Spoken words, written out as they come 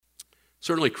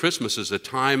Certainly Christmas is a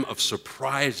time of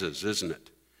surprises, isn't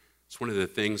it? It's one of the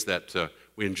things that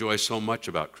we enjoy so much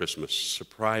about Christmas,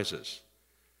 surprises.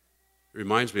 It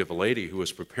reminds me of a lady who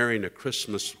was preparing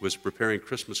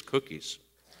Christmas cookies.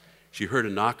 She heard a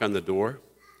knock on the door.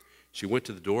 She went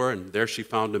to the door, and there she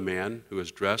found a man who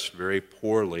was dressed very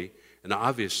poorly, and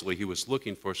obviously he was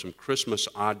looking for some Christmas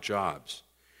odd jobs.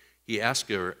 He asked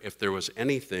her if there was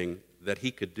anything that he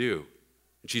could do.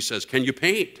 And she says, "Can you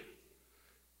paint?"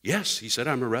 "Yes," he said,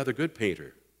 "I'm a rather good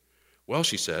painter." "Well,"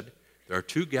 she said, "there are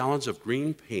 2 gallons of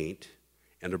green paint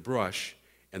and a brush,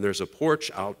 and there's a porch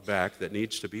out back that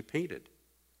needs to be painted.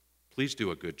 Please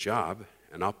do a good job,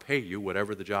 and I'll pay you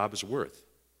whatever the job is worth."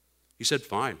 He said,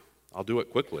 "Fine, I'll do it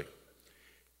quickly."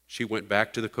 She went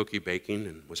back to the cookie baking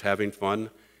and was having fun.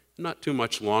 Not too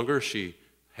much longer, she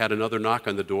had another knock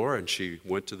on the door, and she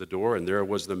went to the door, and there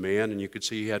was the man, and you could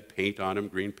see he had paint on him,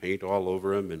 green paint all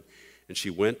over him, and she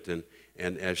went, and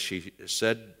as she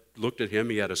looked at him,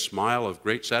 he had a smile of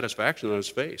great satisfaction on his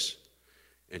face.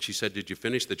 And she said, "Did you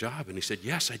finish the job?" And he said,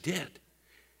 "Yes, I did."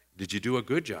 "Did you do a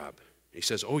good job?" And he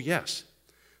says, "Oh, yes.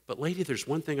 But lady, there's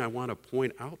one thing I want to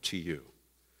point out to you.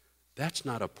 That's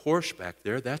not a Porsche back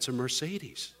there, that's a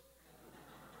Mercedes."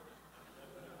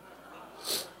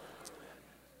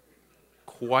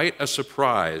 Quite a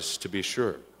surprise, to be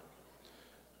sure.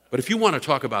 But if you want to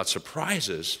talk about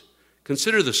surprises,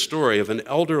 consider the story of an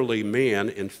elderly man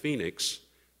in Phoenix.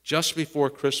 Just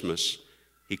before Christmas,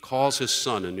 he calls his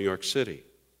son in New York City.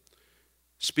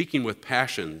 Speaking with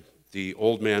passion, the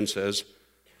old man says,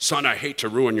 "Son, I hate to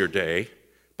ruin your day,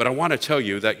 but I want to tell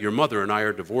you that your mother and I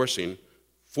are divorcing.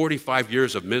 45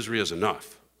 years of misery is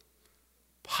enough."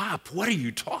 "Pop, what are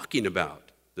you talking about?"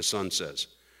 the son says.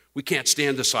 "We can't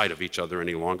stand the sight of each other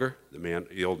any longer,"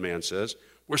 the old man says.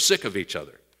 "We're sick of each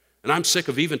other. And I'm sick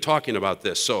of even talking about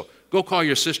this. So go call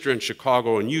your sister in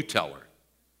Chicago and you tell her."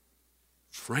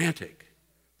 Frantic,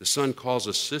 the son calls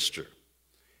his sister,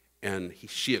 and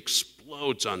she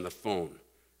explodes on the phone.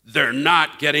 "They're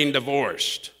not getting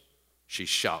divorced," she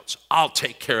shouts. "I'll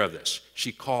take care of this."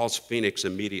 She calls Phoenix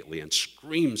immediately and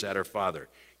screams at her father,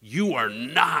 "You are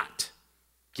not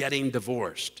getting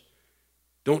divorced.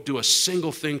 Don't do a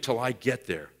single thing till I get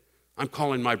there. I'm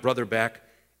calling my brother back,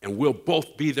 and we'll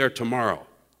both be there tomorrow.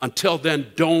 Until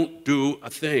then, don't do a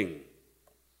thing."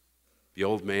 The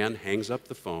old man hangs up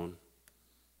the phone,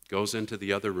 goes into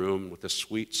the other room with a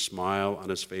sweet smile on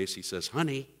his face. He says,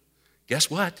 "Honey, guess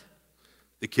what?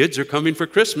 The kids are coming for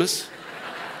Christmas.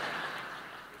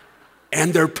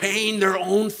 And they're paying their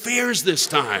own fares this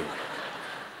time.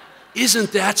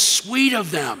 Isn't that sweet of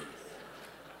them?"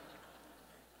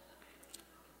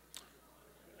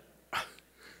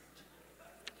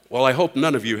 Well, I hope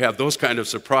none of you have those kind of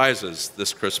surprises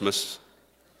this Christmas.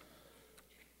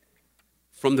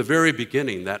 From the very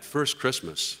beginning, that first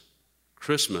Christmas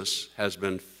has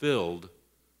been filled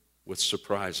with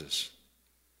surprises.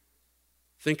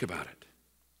 Think about it.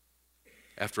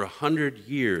 After 100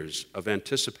 years of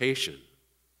anticipation,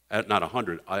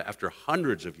 after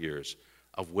hundreds of years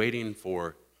of waiting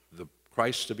for the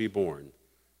Christ to be born,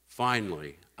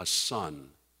 finally a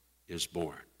son is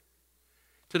born.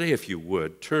 Today, if you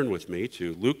would, turn with me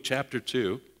to Luke chapter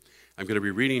 2. I'm going to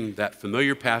be reading that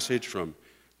familiar passage from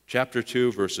chapter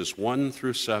 2, verses 1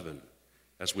 through 7,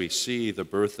 as we see the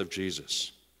birth of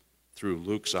Jesus through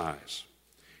Luke's eyes.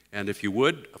 And if you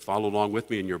would, follow along with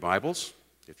me in your Bibles,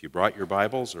 if you brought your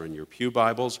Bibles or in your pew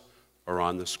Bibles or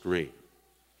on the screen.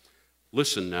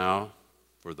 Listen now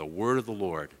for the word of the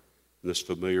Lord in this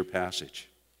familiar passage.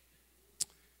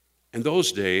 In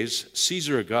those days,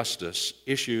 Caesar Augustus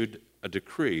issued a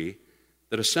decree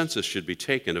that a census should be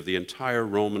taken of the entire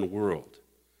Roman world.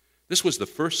 This was the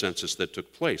first census that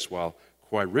took place while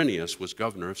Quirinius was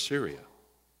governor of Syria.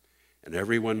 And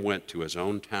everyone went to his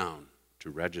own town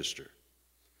to register.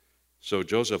 So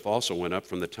Joseph also went up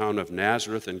from the town of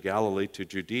Nazareth in Galilee to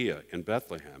Judea in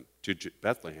Bethlehem,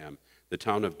 the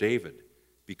town of David,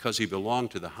 because he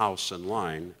belonged to the house and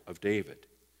line of David.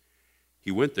 He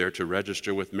went there to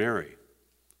register with Mary,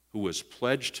 who was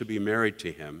pledged to be married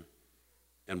to him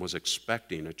and was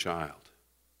expecting a child.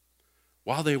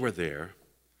 While they were there,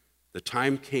 the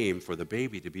time came for the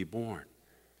baby to be born,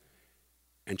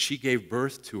 and she gave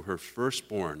birth to her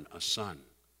firstborn, a son.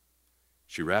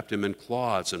 She wrapped him in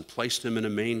cloths and placed him in a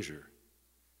manger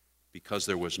because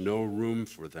there was no room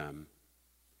for them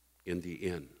in the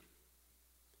inn.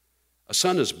 A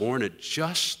son is born at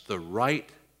just the right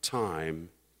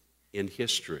time in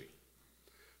history.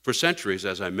 For centuries,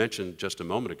 as I mentioned just a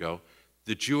moment ago,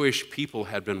 the Jewish people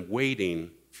had been waiting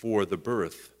for the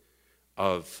birth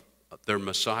of their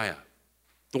Messiah,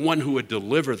 the one who would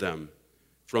deliver them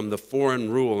from the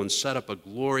foreign rule and set up a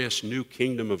glorious new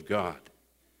kingdom of God.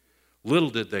 Little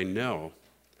did they know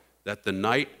that the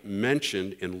night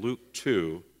mentioned in Luke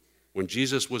 2, when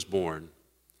Jesus was born,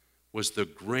 was the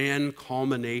grand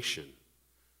culmination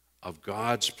of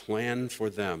God's plan for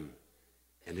them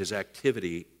and his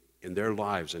activity in their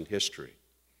lives and history.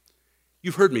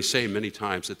 You've heard me say many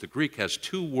times that the Greek has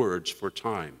two words for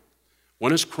time.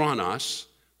 One is chronos,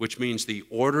 which means the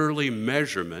orderly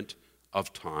measurement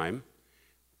of time.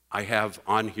 I have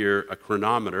on here a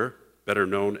chronometer, better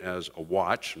known as a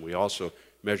watch, and we also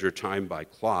measure time by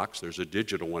clocks. There's a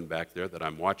digital one back there that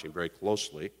I'm watching very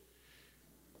closely.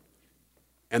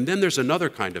 And then there's another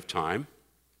kind of time,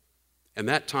 and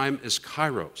that time is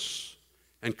kairos.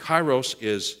 And kairos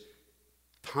is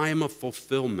time of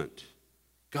fulfillment,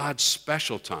 God's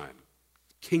special time,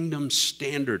 kingdom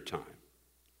standard time.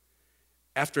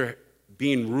 After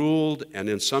being ruled and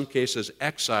in some cases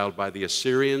exiled by the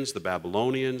Assyrians, the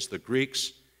Babylonians, the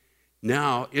Greeks,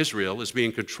 now Israel is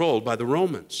being controlled by the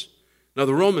Romans. Now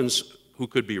the Romans, who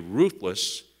could be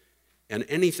ruthless and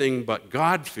anything but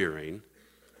God-fearing,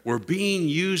 were being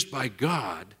used by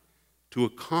God to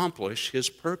accomplish his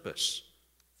purpose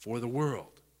for the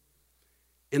world.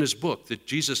 In his book, The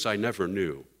Jesus I Never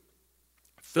Knew,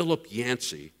 Philip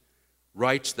Yancey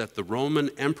writes that the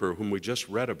Roman emperor whom we just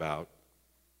read about,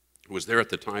 who was there at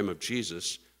the time of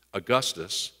Jesus,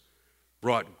 Augustus,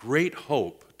 brought great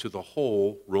hope to the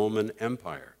whole Roman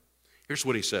Empire. Here's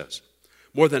what he says.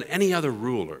 More than any other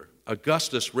ruler,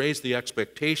 Augustus raised the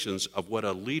expectations of what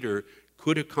a leader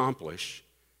could accomplish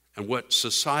and what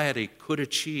society could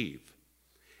achieve.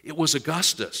 It was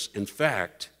Augustus, in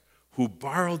fact, who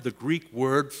borrowed the Greek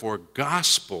word for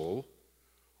gospel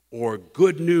or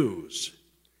good news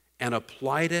and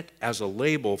applied it as a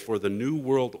label for the new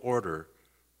world order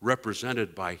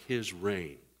represented by his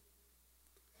reign.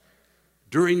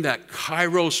 During that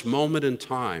kairos moment in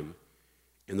time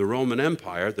in the Roman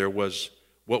Empire, there was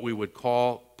what we would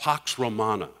call Pax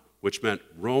Romana, which meant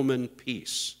Roman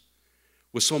peace.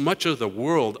 With so much of the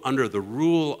world under the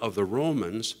rule of the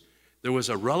Romans, there was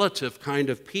a relative kind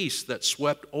of peace that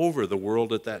swept over the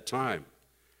world at that time.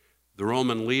 The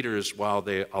Roman leaders, while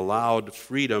they allowed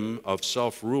freedom of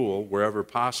self-rule wherever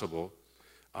possible,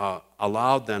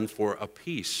 allowed then for a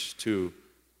peace to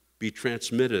be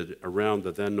transmitted around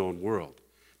the then-known world.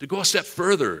 To go a step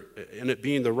further, in it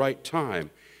being the right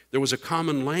time, there was a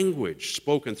common language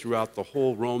spoken throughout the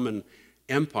whole Roman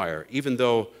Empire. Even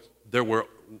though there were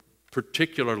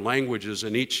particular languages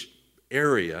in each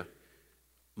area,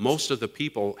 most of the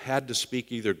people had to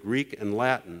speak either Greek and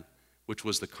Latin, which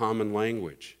was the common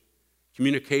language.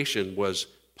 Communication was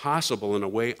possible in a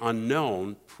way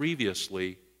unknown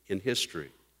previously in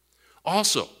history.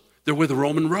 Also, there were the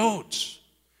Roman roads.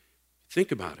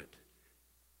 Think about it.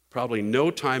 Probably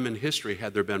no time in history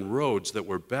had there been roads that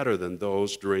were better than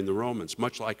those during the Romans,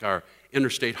 much like our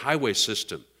interstate highway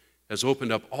system has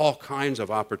opened up all kinds of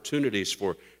opportunities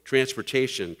for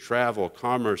transportation, travel,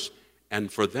 commerce,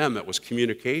 and for them it was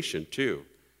communication too.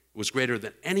 It was greater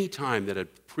than any time that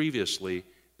had previously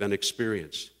been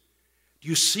experienced. Do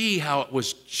you see how it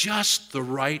was just the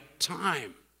right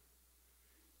time?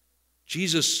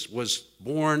 Jesus was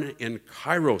born in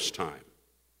Kairos time.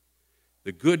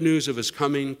 The good news of his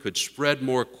coming could spread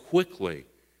more quickly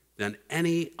than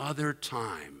any other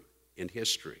time in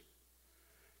history.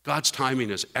 God's timing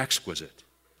is exquisite.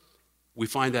 We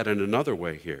find that in another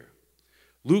way here.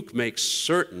 Luke makes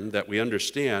certain that we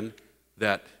understand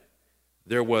that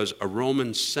there was a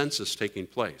Roman census taking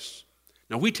place.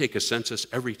 Now, we take a census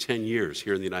every 10 years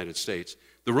here in the United States.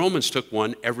 The Romans took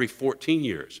one every 14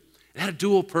 years. It had a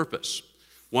dual purpose.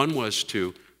 One was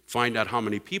to find out how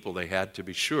many people they had, to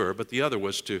be sure, but the other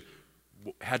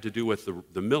had to do with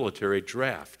the military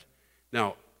draft.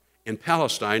 Now, in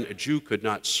Palestine, a Jew could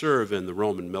not serve in the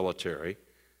Roman military,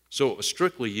 so it was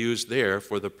strictly used there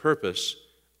for the purpose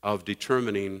of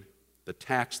determining the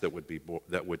tax that would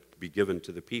be given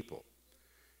to the people.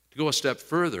 To go a step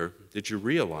further, did you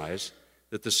realize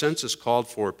that the census called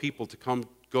for people to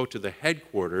go to the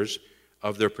headquarters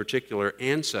of their particular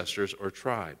ancestors or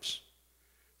tribes?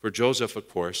 For Joseph, of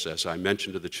course, as I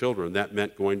mentioned to the children, that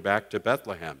meant going back to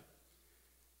Bethlehem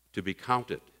to be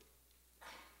counted.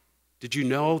 Did you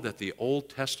know that the Old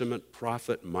Testament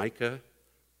prophet Micah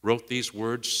wrote these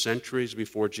words centuries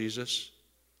before Jesus?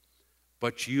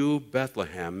 But you,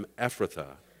 Bethlehem,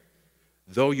 Ephrathah,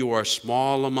 though you are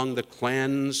small among the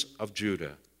clans of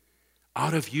Judah,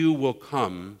 out of you will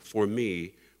come for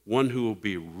me one who will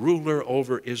be ruler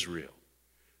over Israel,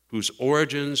 whose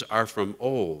origins are from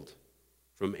old,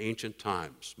 from ancient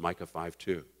times, Micah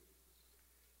 5:2.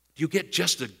 You get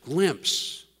just a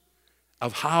glimpse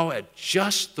of how at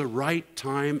just the right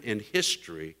time in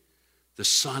history, the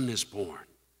Son is born.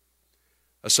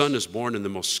 A son is born in the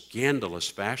most scandalous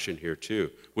fashion here, too,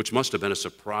 which must have been a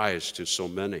surprise to so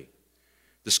many.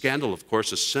 The scandal, of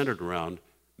course, is centered around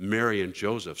Mary and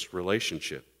Joseph's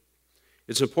relationship.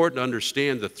 It's important to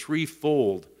understand the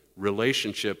threefold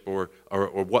relationship or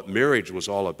what marriage was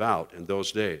all about in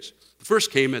those days. The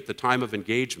first came at the time of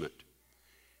engagement.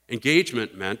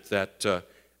 Engagement meant that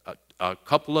a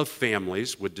couple of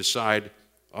families would decide,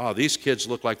 oh, these kids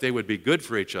look like they would be good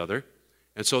for each other,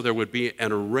 and so there would be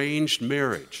an arranged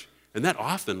marriage. And that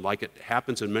often, like it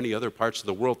happens in many other parts of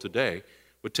the world today,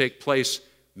 would take place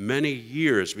many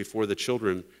years before the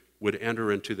children would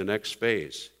enter into the next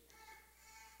phase.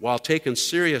 While taken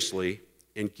seriously,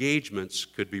 engagements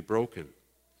could be broken.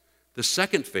 The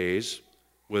second phase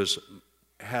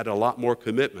had a lot more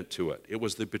commitment to it. It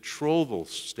was the betrothal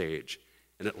stage,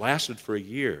 and it lasted for a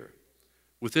year.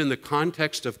 Within the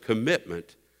context of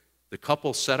commitment, the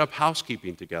couple set up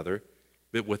housekeeping together,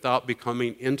 but without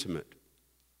becoming intimate.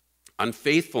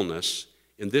 Unfaithfulness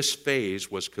in this phase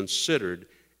was considered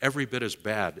every bit as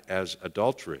bad as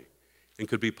adultery and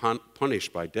could be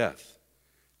punished by death.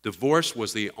 Divorce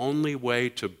was the only way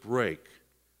to break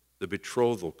the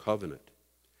betrothal covenant.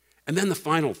 And then the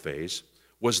final phase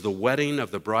was the wedding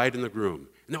of the bride and the groom.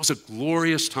 And that was a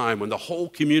glorious time when the whole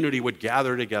community would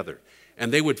gather together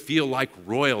and they would feel like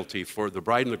royalty, for the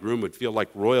bride and the groom would feel like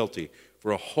royalty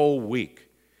for a whole week.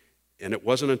 And it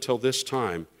wasn't until this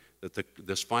time,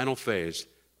 this final phase,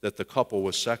 that the couple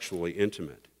was sexually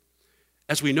intimate.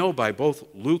 As we know by both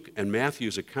Luke and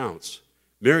Matthew's accounts,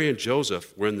 Mary and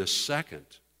Joseph were in the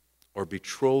second or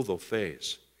betrothal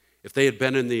phase. If they had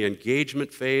been in the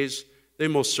engagement phase, they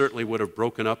most certainly would have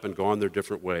broken up and gone their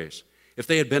different ways. If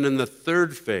they had been in the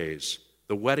third phase,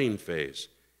 the wedding phase,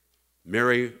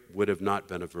 Mary would have not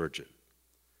been a virgin.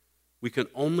 We can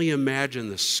only imagine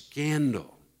the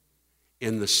scandal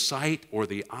in the sight or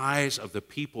the eyes of the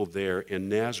people there in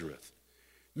Nazareth.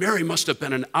 Mary must have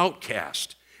been an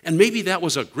outcast, and maybe that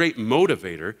was a great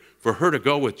motivator for her to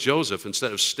go with Joseph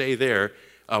instead of stay there.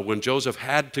 When Joseph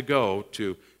had to go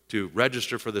to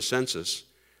register for the census,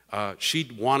 she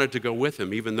wanted to go with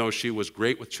him, even though she was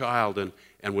great with child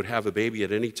and would have a baby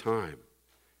at any time.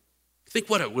 Think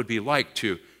what it would be like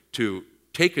to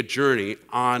take a journey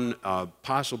on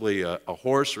possibly a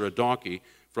horse or a donkey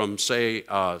from, say,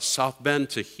 South Bend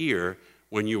to here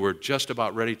when you were just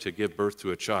about ready to give birth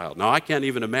to a child. Now, I can't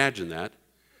even imagine that,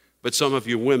 but some of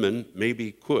you women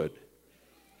maybe could.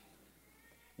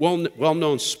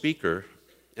 Well-known speaker,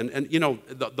 and you know,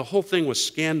 the whole thing was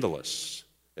scandalous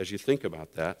as you think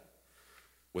about that.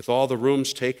 With all the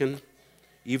rooms taken,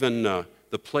 even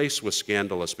the place was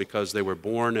scandalous because they were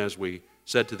born, as we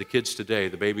said to the kids today,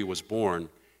 the baby was born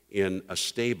in a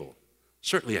stable.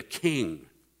 Certainly a king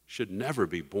should never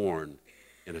be born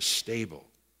in a stable.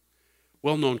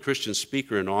 Well-known Christian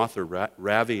speaker and author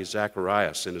Ravi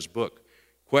Zacharias, in his book,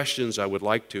 Questions I Would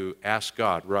Like to Ask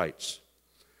God, writes,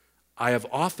 I have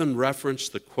often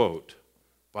referenced the quote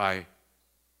by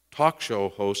talk show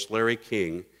host Larry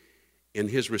King in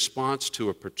his response to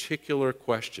a particular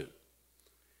question.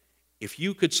 If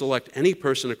you could select any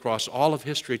person across all of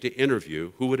history to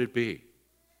interview, who would it be?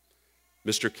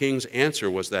 Mr. King's answer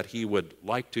was that he would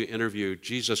like to interview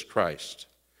Jesus Christ.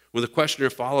 When the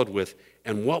questioner followed with,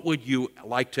 and what would you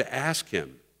like to ask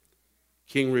him?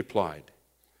 King replied,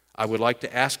 I would like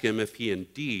to ask him if he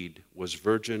indeed was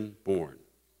virgin born.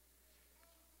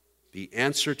 The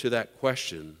answer to that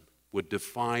question would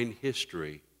define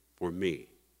history for me.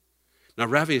 Now,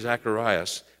 Ravi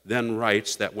Zacharias then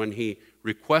writes that when he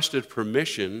requested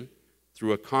permission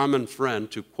through a common friend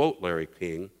to quote Larry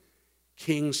King,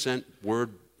 King sent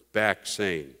word back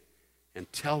saying,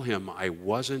 and tell him I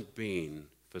wasn't being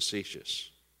facetious.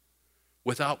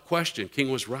 Without question, King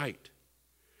was right.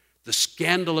 The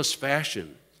scandalous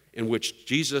fashion in which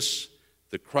Jesus,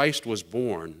 the Christ, was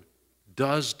born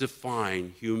does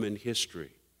define human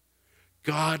history.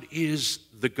 God is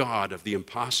the God of the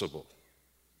impossible.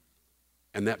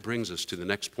 And that brings us to the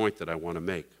next point that I want to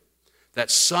make.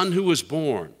 That Son who was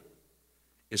born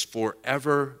is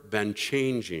forever been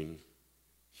changing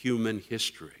human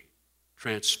history,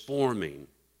 transforming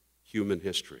human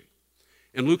history.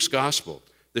 In Luke's gospel,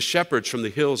 the shepherds from the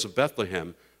hills of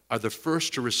Bethlehem are the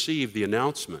first to receive the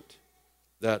announcement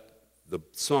that the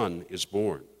Son is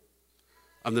born.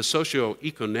 On the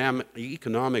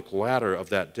socio-economic ladder of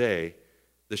that day,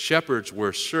 the shepherds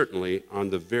were certainly on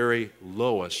the very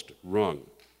lowest rung.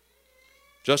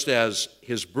 Just as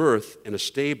his birth in a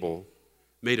stable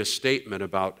made a statement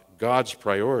about God's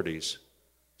priorities,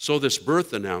 so this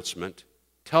birth announcement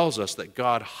tells us that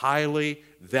God highly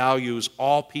values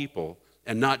all people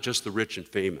and not just the rich and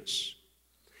famous.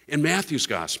 In Matthew's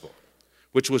gospel,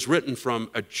 which was written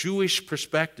from a Jewish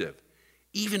perspective,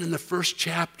 even in the first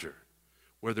chapter,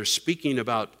 where they're speaking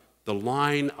about the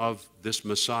line of this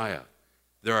Messiah,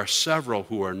 there are several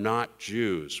who are not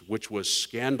Jews, which was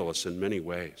scandalous in many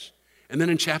ways. And then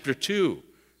in chapter 2,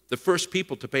 the first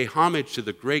people to pay homage to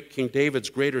the great King David's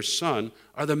greater son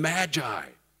are the Magi,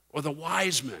 or the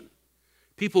wise men,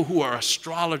 people who are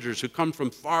astrologers, who come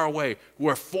from far away, who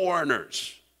are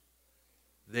foreigners.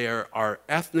 There are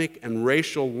ethnic and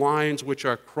racial lines which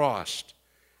are crossed,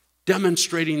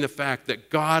 demonstrating the fact that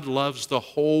God loves the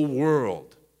whole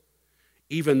world,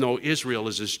 even though Israel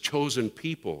is his chosen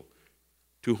people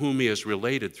to whom he is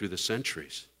related through the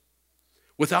centuries.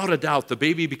 Without a doubt, the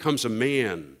baby becomes a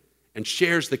man and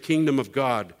shares the kingdom of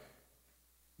God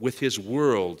with his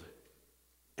world,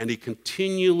 and he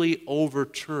continually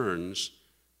overturns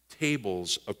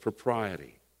tables of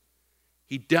propriety.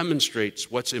 He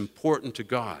demonstrates what's important to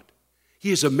God.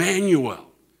 He is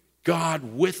Emmanuel,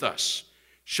 God with us,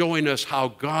 showing us how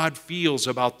God feels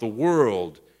about the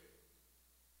world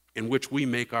in which we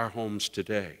make our homes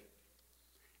today.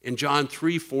 In John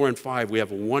 3, 4, and 5, we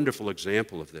have a wonderful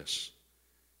example of this.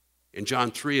 In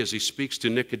John 3, as he speaks to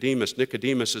Nicodemus,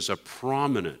 Nicodemus is a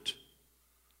prominent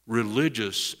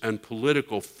religious and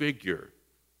political figure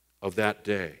of that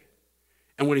day.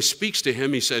 And when he speaks to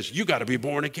him, he says, "You got to be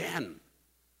born again."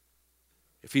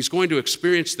 If he's going to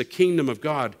experience the kingdom of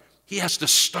God, he has to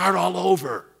start all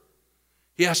over.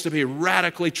 He has to be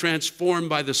radically transformed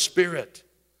by the Spirit.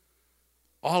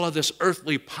 All of this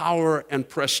earthly power and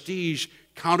prestige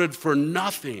counted for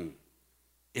nothing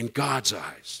in God's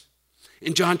eyes.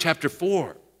 In John chapter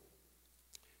 4,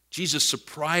 Jesus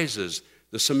surprises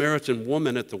the Samaritan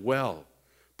woman at the well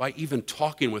by even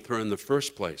talking with her in the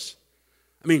first place.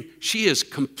 I mean, she is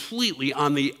completely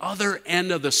on the other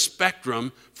end of the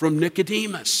spectrum from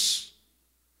Nicodemus.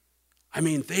 I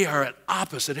mean, they are at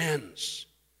opposite ends.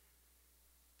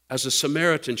 As a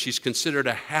Samaritan, she's considered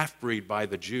a half-breed by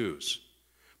the Jews.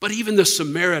 But even the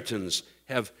Samaritans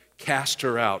have cast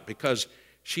her out because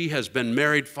she has been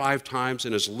married 5 times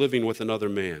and is living with another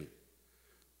man.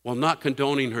 While not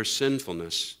condoning her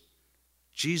sinfulness,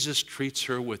 Jesus treats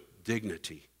her with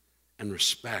dignity and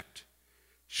respect,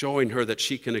 showing her that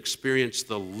she can experience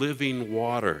the living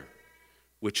water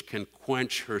which can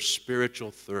quench her spiritual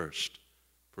thirst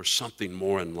for something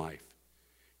more in life.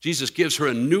 Jesus gives her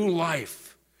a new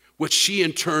life, which she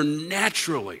in turn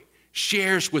naturally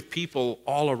shares with people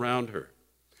all around her.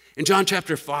 In John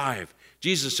chapter 5,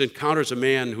 Jesus encounters a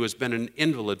man who has been an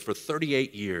invalid for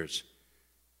 38 years,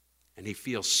 and he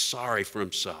feels sorry for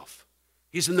himself.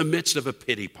 He's in the midst of a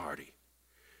pity party.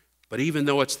 But even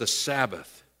though it's the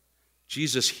Sabbath,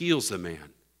 Jesus heals the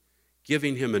man,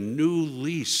 giving him a new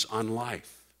lease on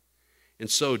life. In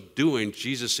so doing,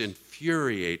 Jesus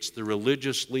infuriates the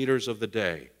religious leaders of the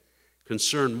day,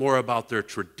 concerned more about their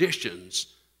traditions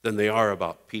than they are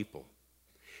about people.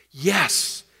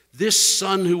 Yes, this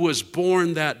son who was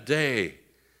born that day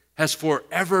has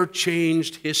forever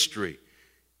changed history,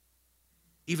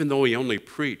 even though he only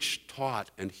preached, taught,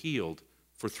 and healed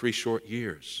for 3 short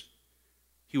years.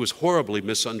 He was horribly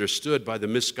misunderstood by the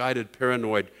misguided,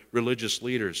 paranoid religious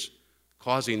leaders,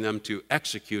 causing them to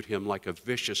execute him like a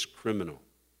vicious criminal.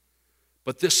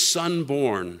 But this son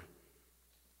born,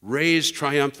 raised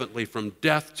triumphantly from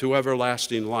death to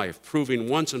everlasting life, proving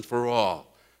once and for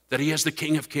all that he is the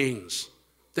King of Kings,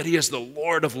 that he is the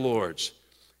Lord of Lords.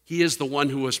 He is the one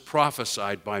who was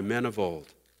prophesied by men of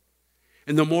old.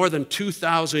 In the more than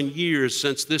 2,000 years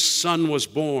since this son was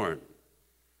born,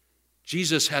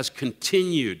 Jesus has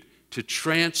continued to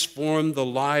transform the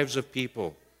lives of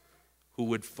people who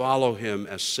would follow him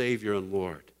as Savior and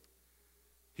Lord.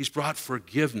 He's brought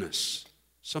forgiveness,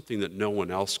 something that no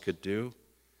one else could do.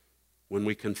 When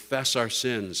we confess our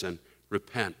sins and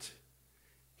repent,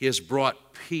 he has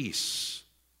brought peace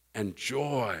and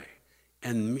joy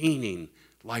and meaning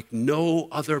like no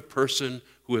other person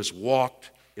who has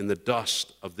walked in the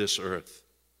dust of this earth.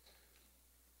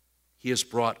 He has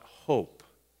brought hope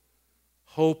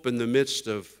in the midst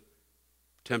of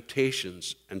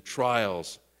temptations and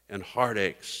trials and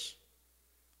heartaches,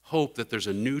 hope that there's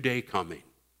a new day coming,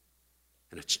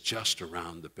 and it's just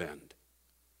around the bend.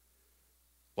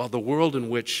 While the world in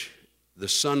which the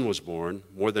Son was born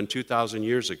more than 2,000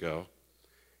 years ago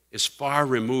is far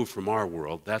removed from our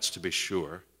world, that's to be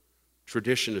sure.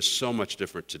 Tradition is so much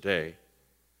different today.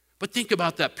 But think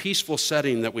about that peaceful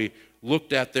setting that we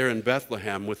looked at there in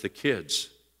Bethlehem with the kids.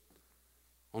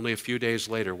 Only a few days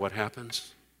later, what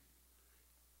happens?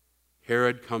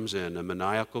 Herod comes in, a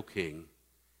maniacal king,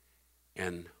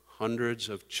 and hundreds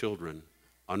of children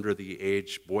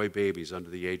boy babies under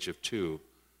the age of 2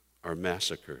 are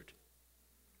massacred.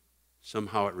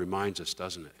 Somehow it reminds us,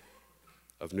 doesn't it,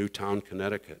 of Newtown,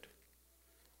 Connecticut,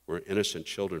 where innocent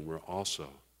children were also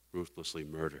ruthlessly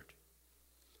murdered.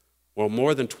 Well,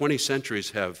 more than 20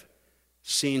 centuries have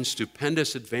seen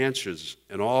stupendous advances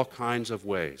in all kinds of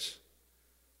ways.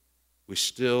 We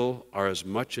still are as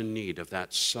much in need of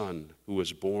that son who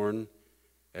was born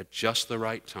at just the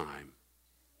right time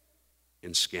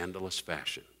in scandalous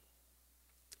fashion.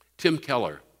 Tim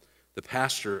Keller, the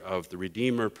pastor of the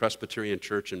Redeemer Presbyterian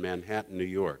Church in Manhattan, New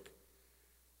York,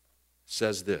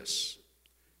 says this: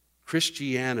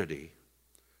 Christianity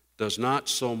does not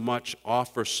so much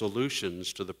offer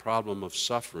solutions to the problem of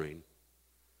suffering,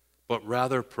 but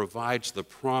rather provides the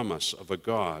promise of a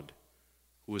God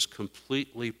who is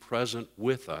completely present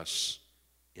with us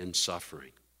in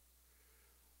suffering.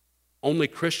 Only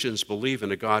Christians believe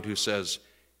in a God who says,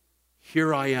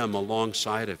 "Here I am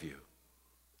alongside of you.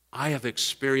 I have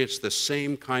experienced the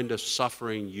same kind of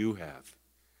suffering you have.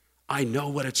 I know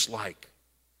what it's like."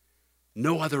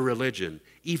 No other religion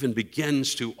even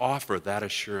begins to offer that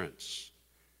assurance.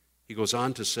 He goes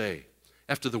on to say,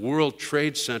 after the World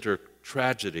Trade Center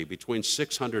tragedy, between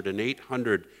 600 and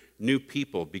 800 new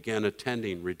people began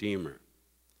attending Redeemer.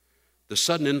 The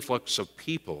sudden influx of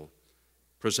people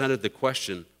presented the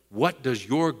question, what does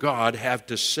your God have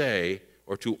to say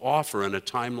or to offer in a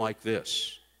time like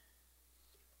this?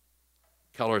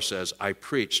 Keller says, I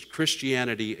preached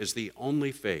Christianity is the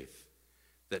only faith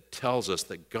that tells us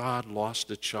that God lost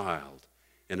a child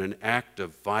in an act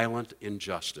of violent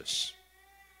injustice.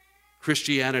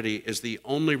 Christianity is the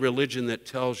only religion that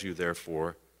tells you,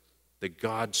 therefore, that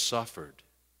God suffered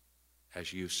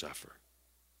as you suffer.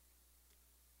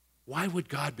 Why would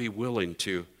God be willing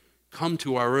to come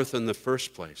to our earth in the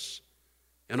first place,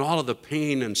 and all of the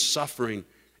pain and suffering,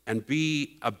 and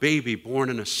be a baby born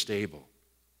in a stable?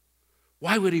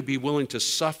 Why would he be willing to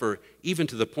suffer even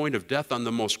to the point of death on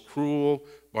the most cruel,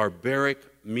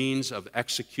 barbaric means of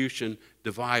execution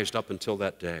devised up until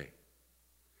that day?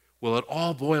 Well, it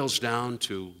all boils down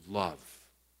to love.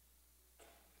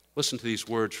 Listen to these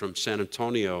words from San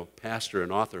Antonio pastor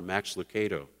and author Max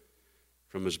Lucado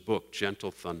from his book,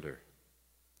 Gentle Thunder.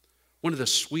 One of the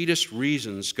sweetest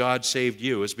reasons God saved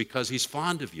you is because he's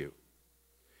fond of you.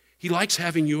 He likes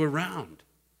having you around.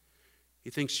 He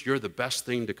thinks you're the best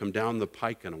thing to come down the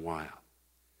pike in a while.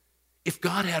 If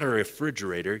God had a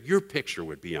refrigerator, your picture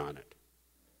would be on it.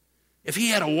 If he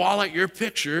had a wallet, your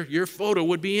photo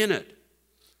would be in it.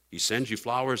 He sends you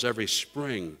flowers every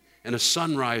spring and a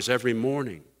sunrise every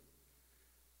morning.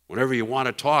 Whenever you want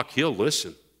to talk, he'll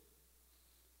listen.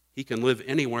 He can live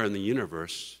anywhere in the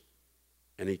universe,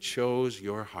 and he chose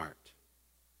your heart.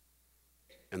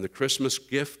 And the Christmas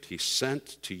gift he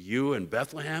sent to you in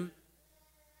Bethlehem,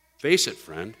 face it,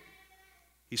 friend,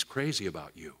 he's crazy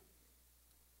about you.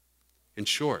 In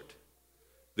short,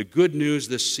 the good news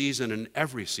this season and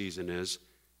every season is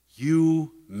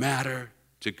you matter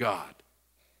to God.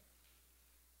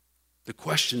 The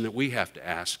question that we have to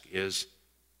ask is,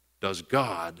 does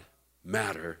God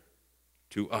matter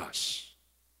to us?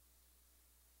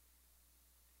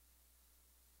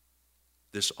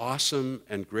 This awesome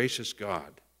and gracious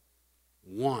God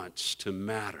wants to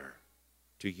matter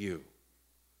to you.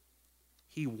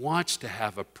 He wants to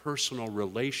have a personal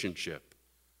relationship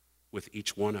with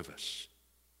each one of us.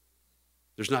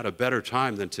 There's not a better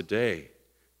time than today,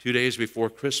 2 days before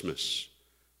Christmas,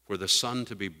 for the Son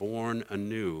to be born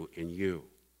anew in you.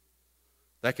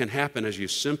 That can happen as you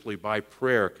simply, by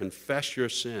prayer, confess your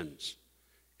sins,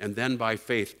 and then by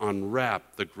faith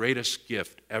unwrap the greatest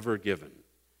gift ever given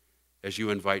as you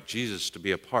invite Jesus to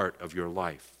be a part of your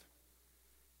life.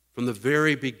 From the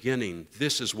very beginning,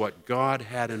 this is what God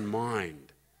had in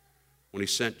mind when he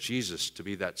sent Jesus to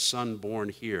be that Son born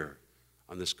here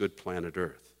on this good planet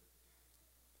Earth.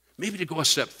 Maybe to go a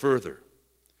step further,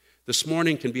 this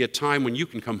morning can be a time when you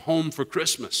can come home for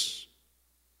Christmas.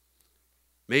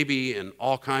 Maybe in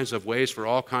all kinds of ways, for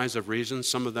all kinds of reasons.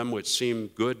 Some of them would seem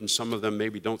good, and some of them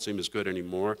maybe don't seem as good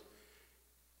anymore.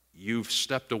 You've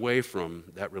stepped away from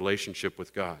that relationship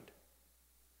with God.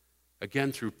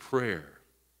 Again, through prayer,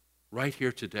 right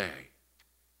here today,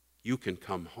 you can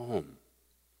come home.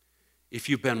 If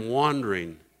you've been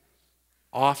wandering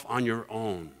off on your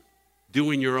own,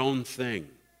 doing your own thing,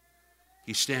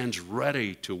 he stands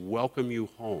ready to welcome you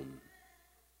home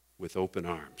with open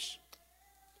arms.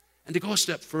 And to go a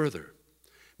step further,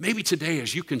 maybe today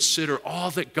as you consider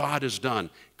all that God has done,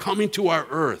 coming to our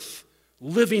earth,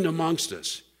 living amongst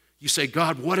us, you say,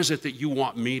 God, what is it that you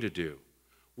want me to do?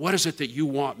 What is it that you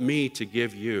want me to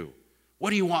give you?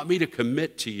 What do you want me to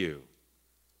commit to you?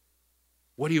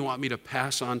 What do you want me to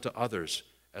pass on to others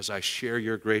as I share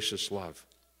your gracious love?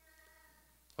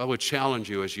 I would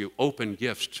challenge you as you open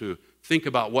gifts to think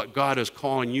about what God is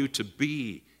calling you to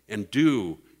be and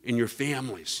do in your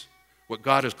families, what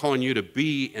God is calling you to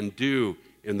be and do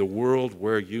in the world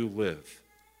where you live.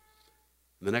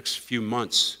 In the next few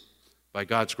months, by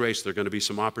God's grace, there are going to be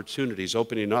some opportunities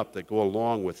opening up that go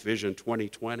along with Vision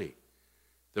 2020.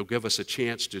 They'll give us a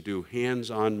chance to do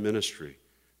hands-on ministry,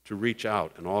 to reach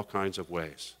out in all kinds of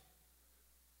ways.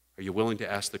 Are you willing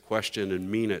to ask the question and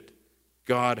mean it?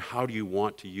 God, how do you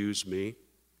want to use me?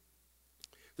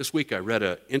 This week I read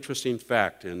an interesting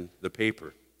fact in the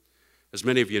paper. As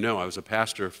many of you know, I was a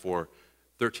pastor for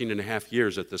 13 and a half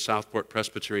years at the Southport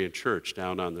Presbyterian Church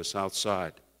down on the south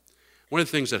side. One of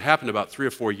the things that happened about 3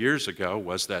 or 4 years ago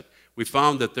was that we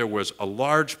found that there was a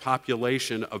large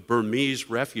population of Burmese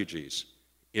refugees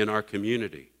in our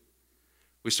community.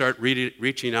 We started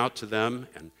reaching out to them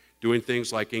and doing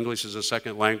things like English as a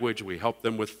second language. We helped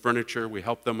them with furniture. We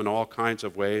helped them in all kinds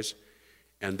of ways.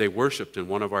 And they worshiped in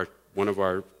one of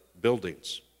our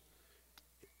buildings.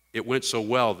 It went so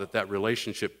well that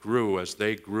relationship grew as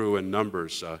they grew in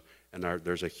numbers, and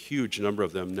there's a huge number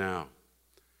of them now.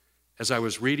 As I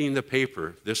was reading the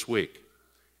paper this week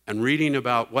and reading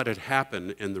about what had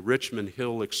happened in the Richmond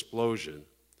Hill explosion,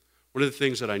 one of the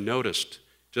things that I noticed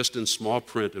just in small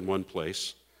print in one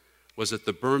place was that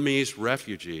the Burmese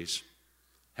refugees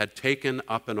had taken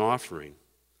up an offering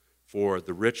for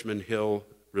the Richmond Hill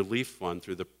Relief Fund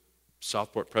through the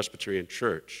Southport Presbyterian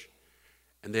Church,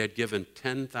 and they had given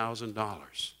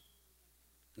 $10,000.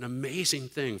 An amazing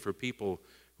thing for people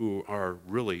who are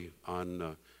really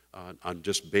on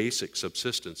just basic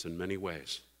subsistence in many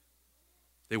ways.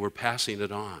 They were passing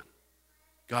it on.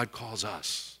 God calls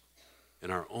us in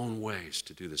our own ways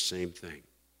to do the same thing.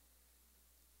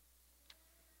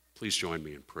 Please join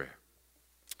me in prayer.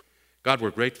 God, we're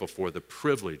grateful for the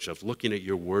privilege of looking at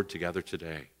your word together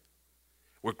today.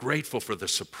 We're grateful for the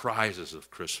surprises of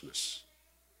Christmas.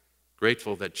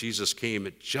 Grateful that Jesus came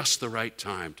at just the right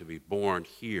time to be born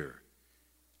here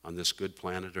on this good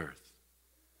planet Earth.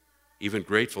 Even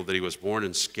grateful that he was born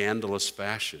in scandalous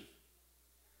fashion.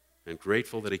 And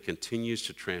grateful that he continues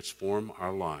to transform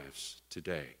our lives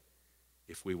today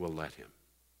if we will let him.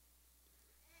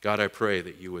 God, I pray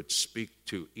that you would speak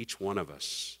to each one of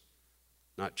us,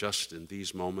 not just in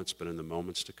these moments, but in the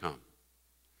moments to come,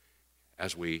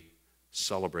 as we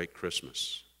celebrate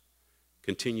Christmas.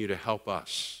 Continue to help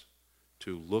us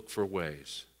to look for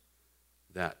ways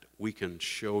that we can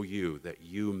show you that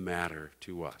you matter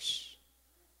to us.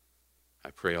 I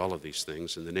pray all of these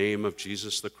things in the name of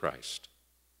Jesus the Christ.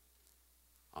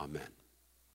 Amen.